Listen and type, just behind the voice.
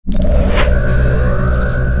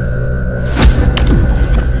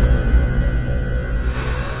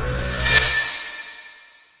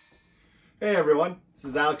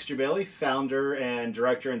Alex Jebailey, founder and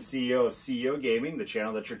director and CEO of CEO Gaming, the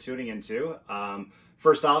channel that you're tuning into.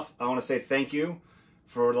 First off, I want to say thank you.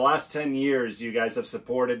 For the last 10 years, you guys have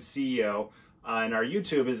supported CEO, and our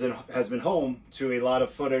YouTube has been home to a lot of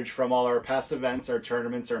footage from all our past events, our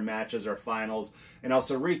tournaments, our matches, our finals, and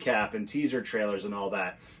also recap and teaser trailers and all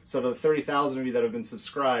that. So to the 30,000 of you that have been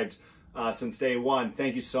subscribed since day one,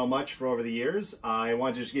 thank you so much for over the years. I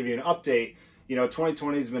wanted to just give you an update. You know,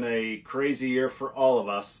 2020 has been a crazy year for all of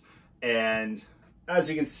us, and as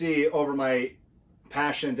you can see, over my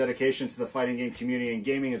passion and dedication to the fighting game community and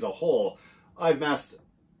gaming as a whole, I've amassed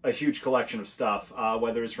a huge collection of stuff,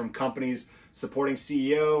 whether it's from companies supporting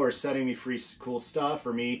CEO or sending me free cool stuff,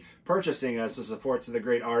 or me purchasing as a support to the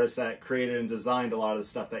great artists that created and designed a lot of the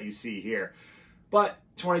stuff that you see here. But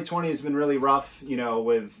 2020 has been really rough, you know,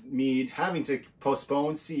 with me having to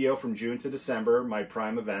postpone CEO from June to December, my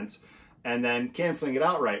prime event, and then canceling it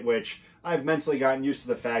outright, which I've mentally gotten used to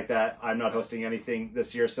the fact that I'm not hosting anything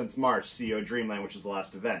this year since March, CEO Dreamland, which is the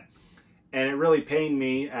last event. And it really pained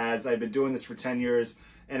me, as I've been doing this for 10 years,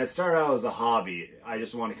 and it started out as a hobby. I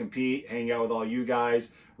just want to compete, hang out with all you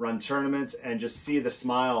guys, run tournaments, and just see the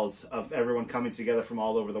smiles of everyone coming together from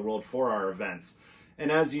all over the world for our events.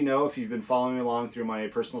 And as you know, if you've been following along through my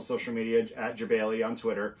personal social media at Jebailey on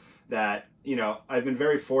Twitter, that, you know, I've been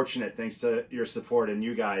very fortunate, thanks to your support and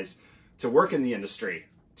you guys, to work in the industry,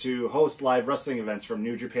 to host live wrestling events from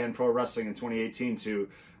New Japan Pro Wrestling in 2018 to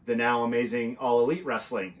the now amazing All Elite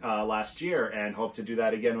Wrestling last year, and hope to do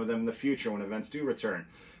that again with them in the future when events do return.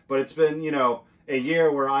 But it's been, you know, a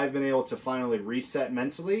year where I've been able to finally reset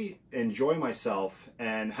mentally, enjoy myself,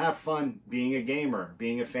 and have fun being a gamer,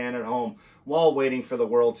 being a fan at home, while waiting for the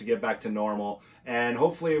world to get back to normal. And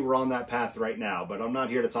hopefully we're on that path right now, but I'm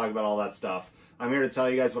not here to talk about all that stuff. I'm here to tell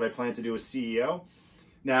you guys what I plan to do as CEO.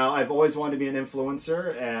 Now, I've always wanted to be an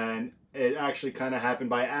influencer, and it actually kind of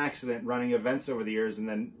happened by accident running events over the years, and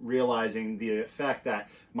then realizing the effect that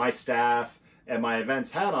my staff and my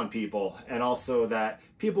events had on people, and also that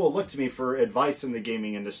people looked to me for advice in the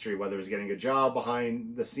gaming industry, whether it was getting a job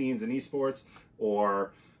behind the scenes in esports,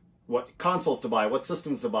 or what consoles to buy, what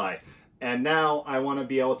systems to buy. And now I want to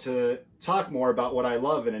be able to talk more about what I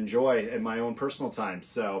love and enjoy in my own personal time.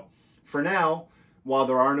 So for now, while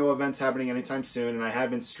there are no events happening anytime soon, and I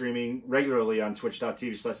have been streaming regularly on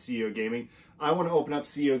twitch.tv/CEO Gaming, I want to open up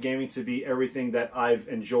CEO Gaming to be everything that I've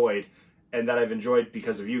enjoyed, and that I've enjoyed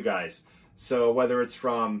because of you guys. So whether it's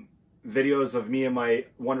from videos of me and my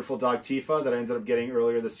wonderful dog Tifa that I ended up getting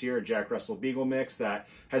earlier this year, a Jack Russell Beagle mix that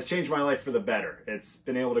has changed my life for the better. It's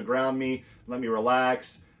been able to ground me, let me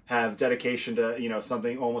relax, have dedication to, you know,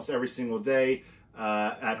 something almost every single day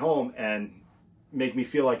at home, and make me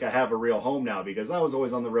feel like I have a real home now, because I was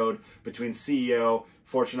always on the road between CEO,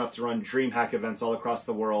 fortunate enough to run DreamHack events all across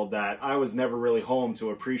the world, that I was never really home to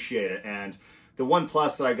appreciate it. And the one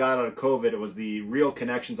plus that I got out of COVID, it was the real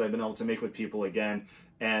connections I've been able to make with people again,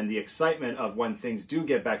 and the excitement of when things do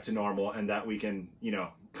get back to normal and that we can, you know,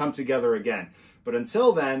 come together again. But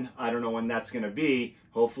until then, I don't know when that's going to be.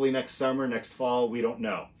 Hopefully next summer, next fall, we don't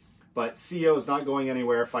know. But CEO is not going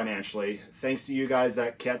anywhere financially, thanks to you guys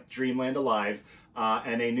that kept Dreamland alive,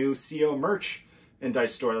 and a new CEO merch and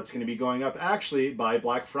dice store that's going to be going up actually by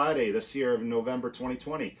Black Friday this year of November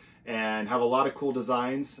 2020, and have a lot of cool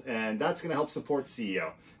designs, and that's going to help support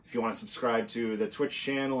CEO. If you want to subscribe to the Twitch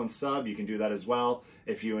channel and sub, you can do that as well.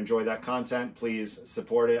 If you enjoy that content, please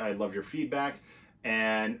support it. I'd love your feedback.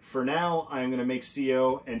 And for now, I'm going to make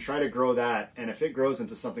CEO and try to grow that, and if it grows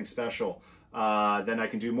into something special, then I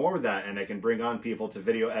can do more with that, and I can bring on people to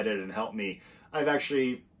video edit and help me. I've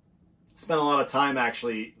actually spent a lot of time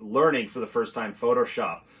actually learning for the first time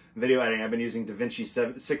Photoshop, video editing. I've been using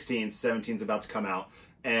DaVinci 16, 17's about to come out,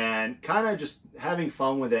 and kind of just having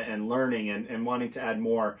fun with it and learning and wanting to add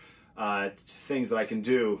more things that I can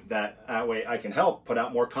do, that way I can help put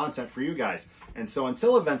out more content for you guys. And so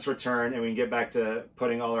until events return and we can get back to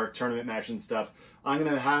putting all our tournament matches and stuff, I'm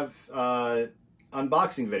going to have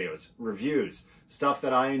unboxing videos, reviews, stuff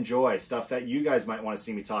that I enjoy, stuff that you guys might want to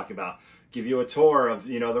see me talk about. Give you a tour of,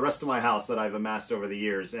 you know, the rest of my house that I've amassed over the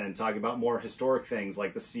years, and talk about more historic things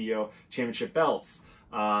like the CEO Championship belts,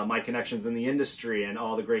 my connections in the industry, and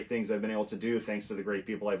all the great things I've been able to do thanks to the great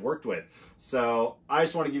people I've worked with. So I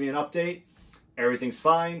just want to give you an update. Everything's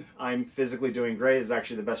fine. I'm physically doing great. It's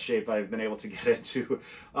actually the best shape I've been able to get into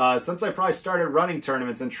since I probably started running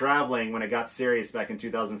tournaments and traveling when it got serious back in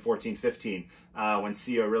 2014-15, when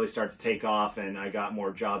CEO really started to take off and I got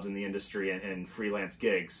more jobs in the industry and freelance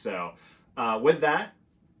gigs. So with that,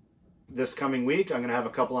 this coming week, I'm going to have a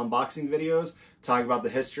couple unboxing videos, talk about the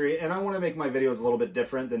history, and I want to make my videos a little bit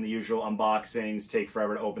different than the usual unboxings, take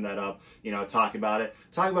forever to open that up, you know, talk about it,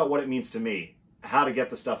 talk about what it means to me, how to get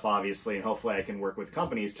the stuff, obviously, and hopefully I can work with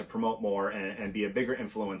companies to promote more and be a bigger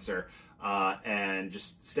influencer and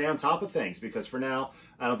just stay on top of things, because for now,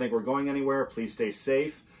 I don't think we're going anywhere. Please stay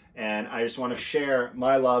safe, and I just want to share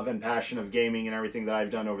my love and passion of gaming and everything that I've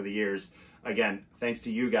done over the years. Again, thanks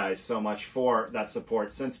to you guys so much for that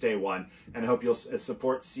support since day one, and I hope you'll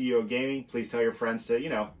support CEO Gaming. Please tell your friends to, you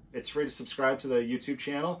know, it's free to subscribe to the YouTube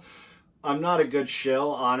channel. I'm not a good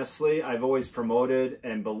shill, honestly. I've always promoted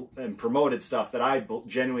and promoted stuff that I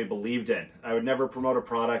genuinely believed in. I would never promote a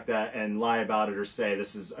product and lie about it or say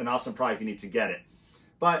this is an awesome product, you need to get it.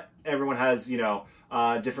 But everyone has, you know,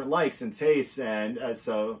 different likes and tastes, and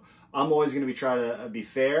so I'm always going to try to be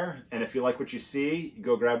fair. And if you like what you see,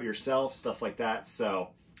 go grab it yourself, stuff like that.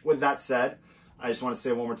 So with that said, I just want to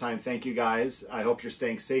say one more time, thank you guys. I hope you're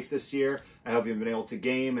staying safe this year. I hope you've been able to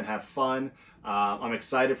game and have fun. I'm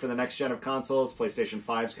excited for the next gen of consoles. PlayStation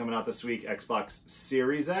 5's coming out this week. Xbox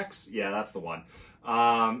Series X, yeah, that's the one.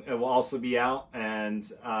 It will also be out, and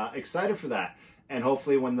excited for that. And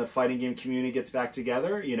hopefully when the fighting game community gets back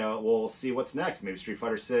together, you know, we'll see what's next. Maybe Street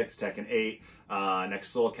Fighter 6, Tekken 8, next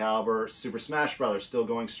Soul Calibur, Super Smash Bros. Still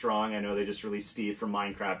going strong. I know they just released Steve from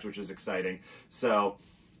Minecraft, which is exciting. So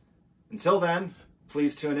until then,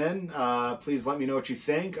 please tune in. Please let me know what you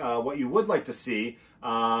think, what you would like to see.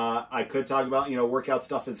 I could talk about, you know, workout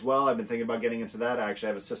stuff as well. I've been thinking about getting into that. I actually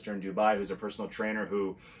have a sister in Dubai who's a personal trainer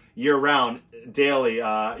who year-round, daily,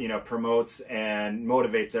 you know, promotes and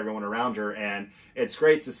motivates everyone around her. And it's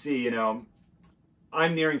great to see, you know,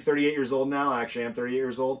 I'm nearing 38 years old now. Actually, I'm 38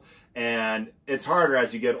 years old. And it's harder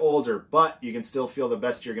as you get older, but you can still feel the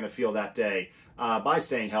best you're going to feel that day by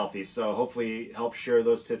staying healthy. So hopefully help share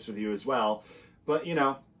those tips with you as well. But, you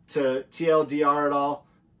know, to TLDR it all,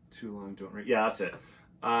 too long, don't read. Yeah, that's it.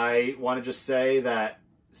 I want to just say that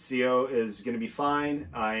CEO is going to be fine.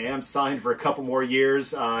 I am signed for a couple more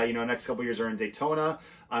years. You know, next couple years are in Daytona.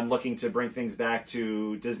 I'm looking to bring things back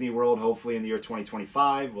to Disney World, hopefully in the year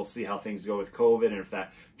 2025. We'll see how things go with COVID, and if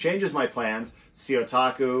that changes my plans. CEO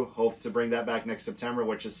Otaku, hope to bring that back next September,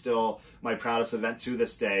 which is still my proudest event to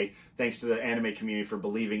this day. Thanks to the anime community for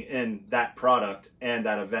believing in that product and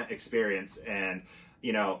that event experience. And,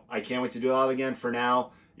 you know, I can't wait to do that again. For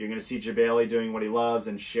now, you're going to see Jebailey doing what he loves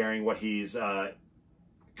and sharing what he's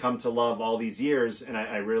come to love all these years, and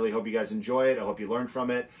I really hope you guys enjoy it. I hope you learn from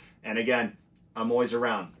it. And again, I'm always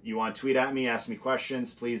around. You want to tweet at me, ask me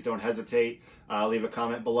questions, please don't hesitate. Leave a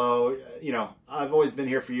comment below. You know, I've always been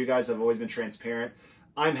here for you guys. I've always been transparent.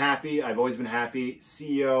 I'm happy. I've always been happy.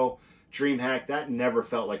 CEO, DreamHack, that never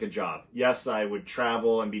felt like a job. Yes, I would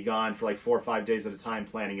travel and be gone for like 4 or 5 days at a time,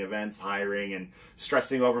 planning events, hiring, and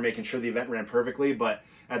stressing over making sure the event ran perfectly. But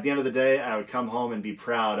at the end of the day, I would come home and be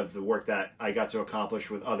proud of the work that I got to accomplish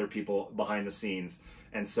with other people behind the scenes.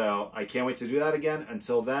 And so I can't wait to do that again.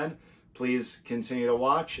 Until then, please continue to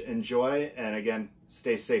watch, enjoy, and again,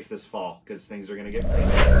 stay safe this fall, because things are going to get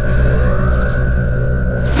crazy.